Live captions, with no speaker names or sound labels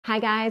Hi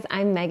guys,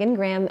 I'm Megan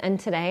Graham and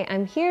today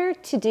I'm here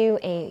to do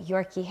a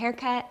Yorkie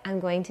haircut.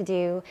 I'm going to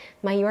do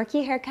my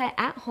Yorkie haircut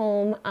at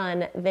home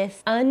on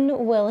this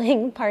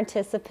unwilling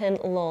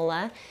participant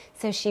Lola.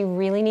 So she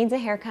really needs a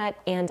haircut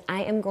and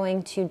I am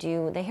going to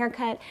do the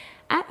haircut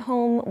at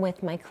home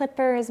with my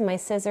clippers, my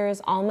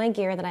scissors, all my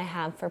gear that I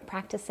have for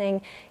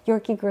practicing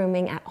Yorkie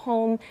grooming at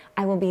home.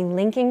 I will be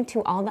linking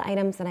to all the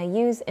items that I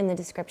use in the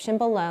description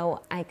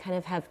below. I kind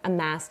of have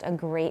amassed a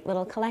great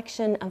little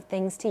collection of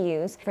things to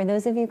use. For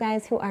those of you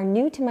guys who are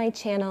new to my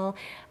channel,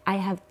 I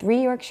have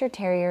 3 Yorkshire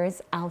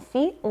Terriers,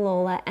 Alfie,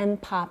 Lola,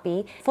 and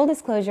Poppy. Full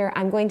disclosure,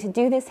 I'm going to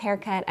do this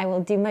haircut. I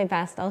will do my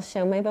best. I'll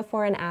show my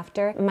before and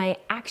after. My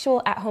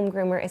actual at-home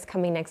groomer is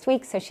coming next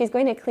week, so she's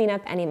going to clean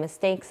up any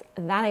mistakes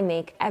that I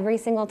make. Every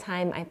single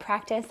time I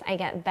practice, I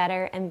get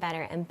better and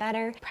better and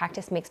better.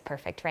 Practice makes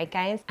perfect, right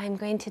guys? I'm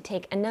going to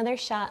take another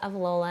shot of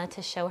Lola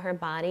to show her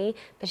body,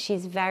 but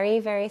she's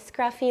very, very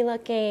scruffy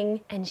looking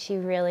and she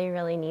really,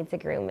 really needs a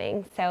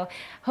grooming. So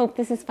hope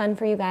this is fun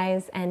for you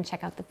guys and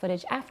check out the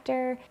footage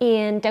after.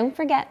 And don't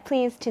forget,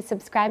 please, to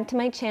subscribe to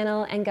my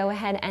channel and go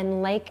ahead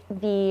and like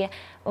the,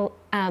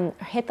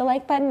 hit the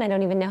like button. I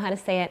don't even know how to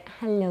say it.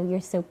 Hello,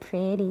 you're so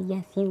pretty.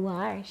 Yes, you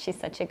are. She's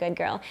such a good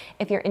girl.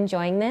 If you're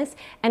enjoying this.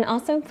 And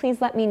also, please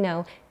let me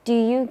know, do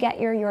you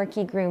get your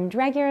Yorkie groomed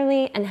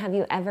regularly? And have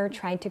you ever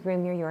tried to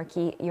groom your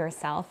Yorkie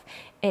yourself?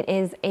 It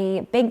is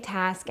a big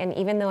task, and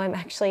even though I'm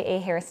actually a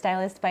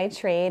hairstylist by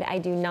trade, I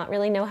do not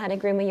really know how to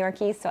groom a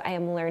Yorkie, so I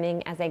am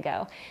learning as I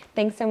go.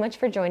 Thanks so much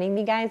for joining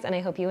me, guys, and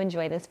I hope you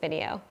enjoy this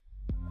video.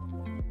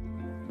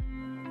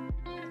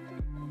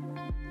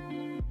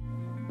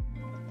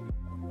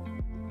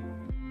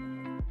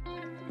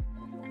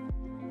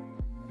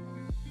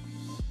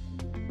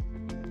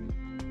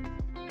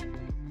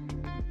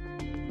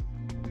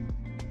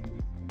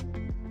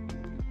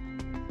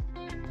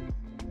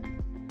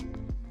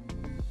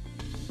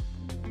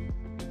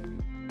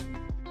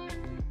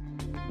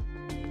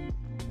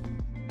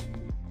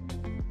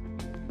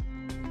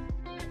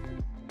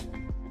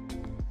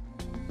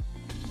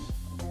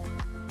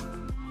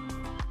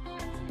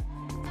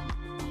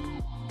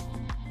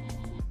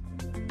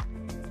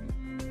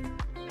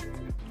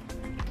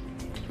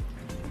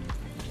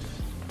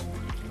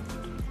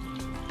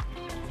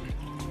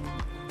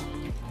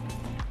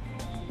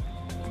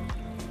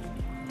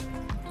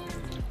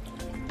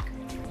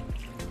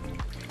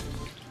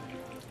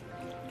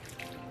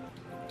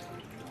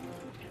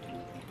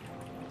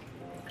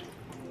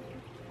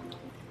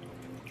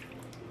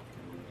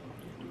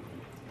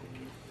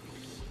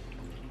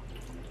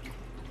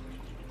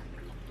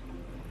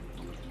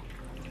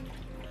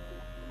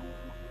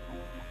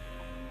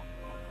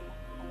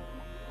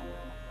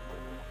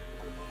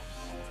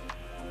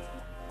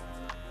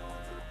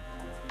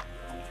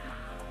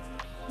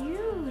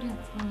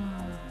 Beautiful.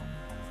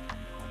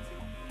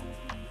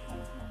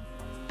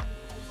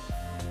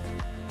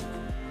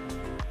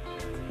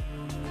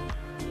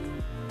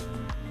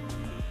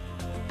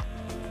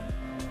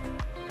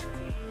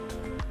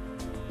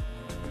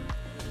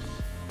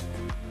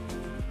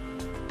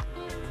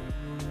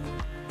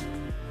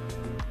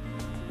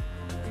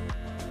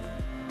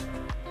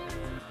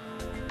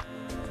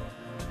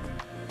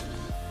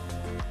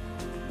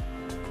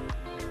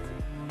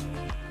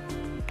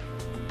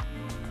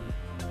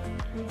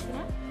 Can you see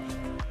that?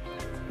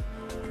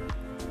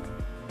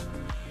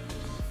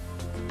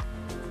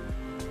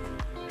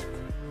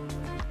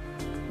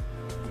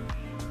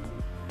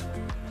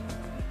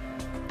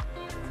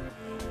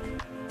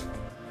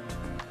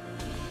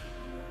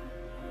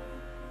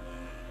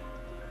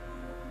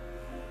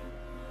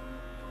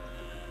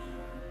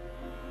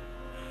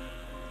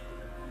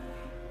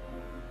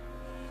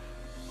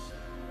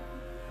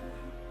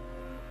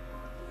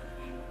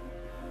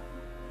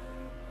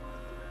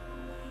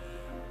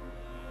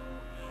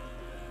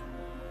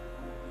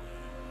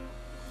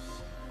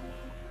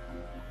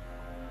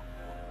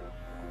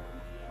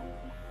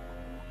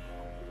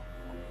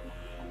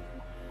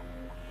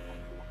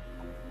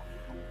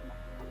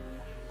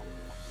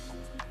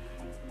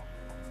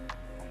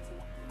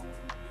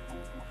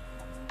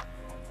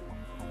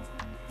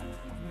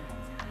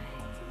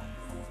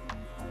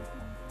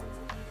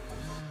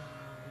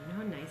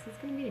 It's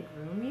gonna be to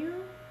groom you?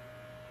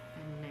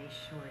 A nice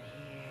short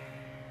hair.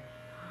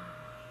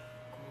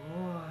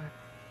 Gorgeous.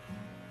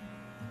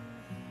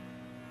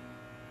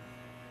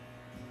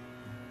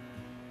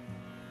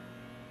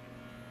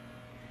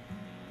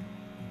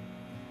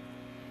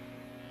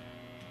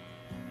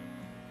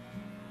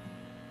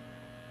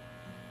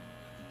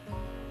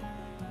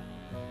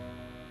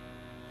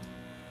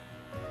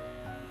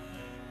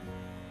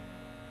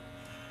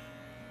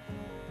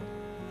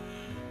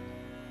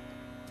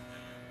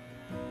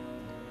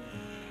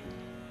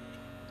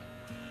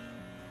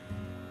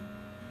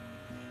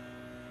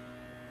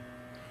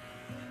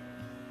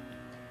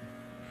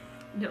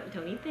 No,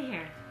 don't eat the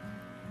hair.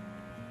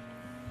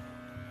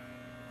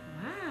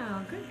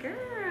 Wow, good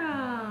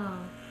girl.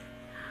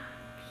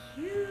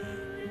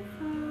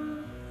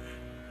 Beautiful.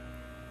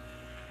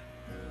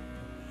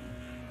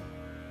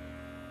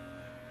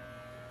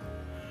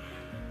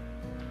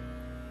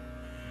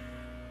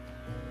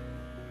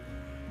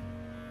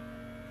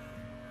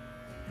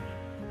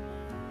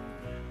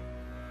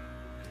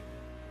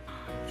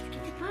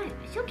 foot.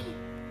 It's okay.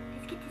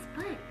 Let's get this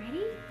foot.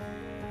 Ready?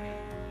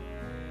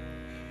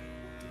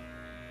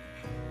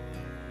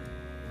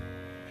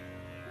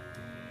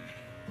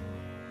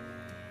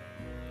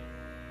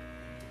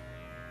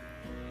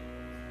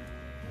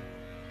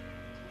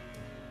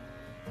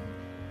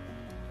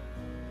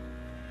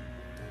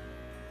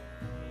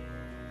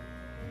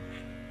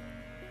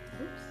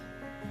 Oops.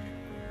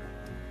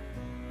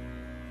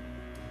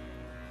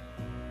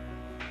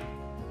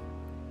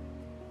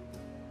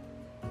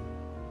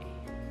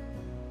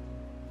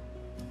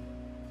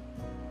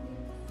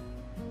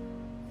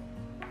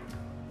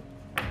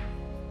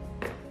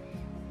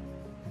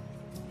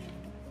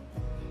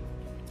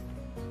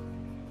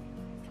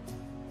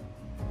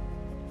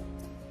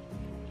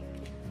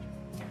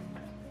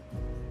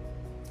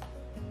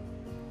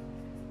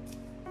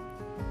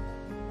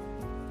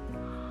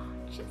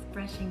 Just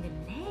brushing the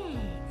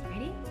legs.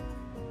 Ready?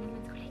 And then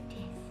let's go like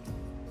this.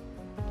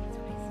 That's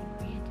what I see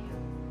Maria do.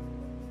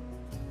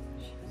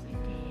 She goes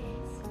like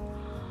this.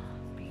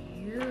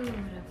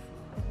 Beautiful.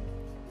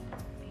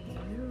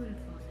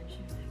 Beautiful. And then she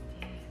goes like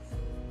this.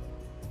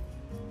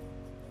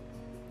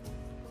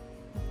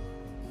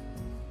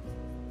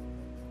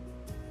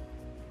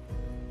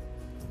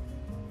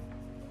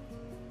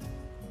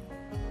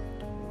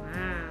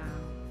 Wow.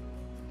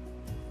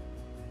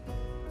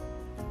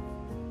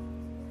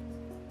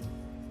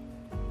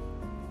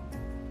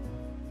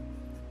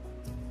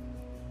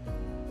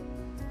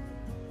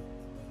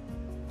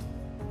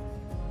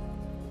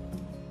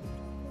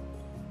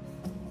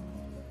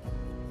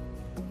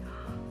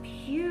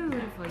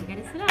 Beautiful. You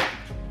gotta sit up.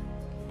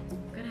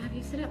 I'm gonna have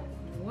you sit up.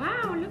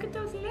 Wow, look at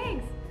those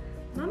legs.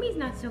 Mommy's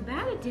not so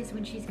bad at this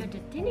when she's got the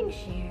thinning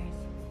shears.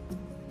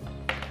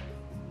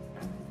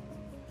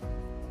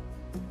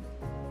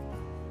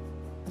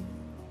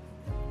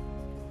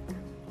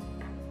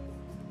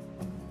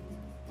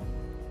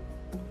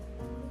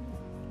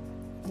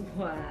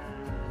 Wow.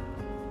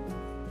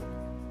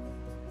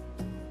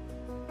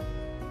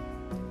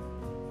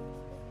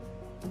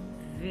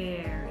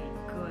 Very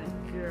good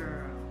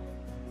girl.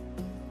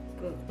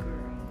 Good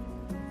girl.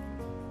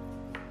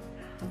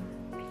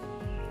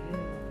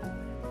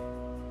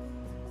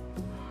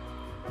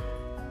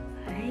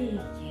 Like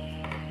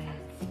it.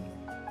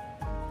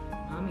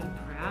 Mommy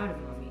proud of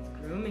Mommy's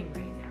grooming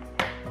right now.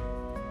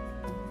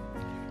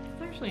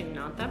 It's actually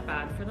not that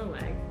bad for the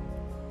leg.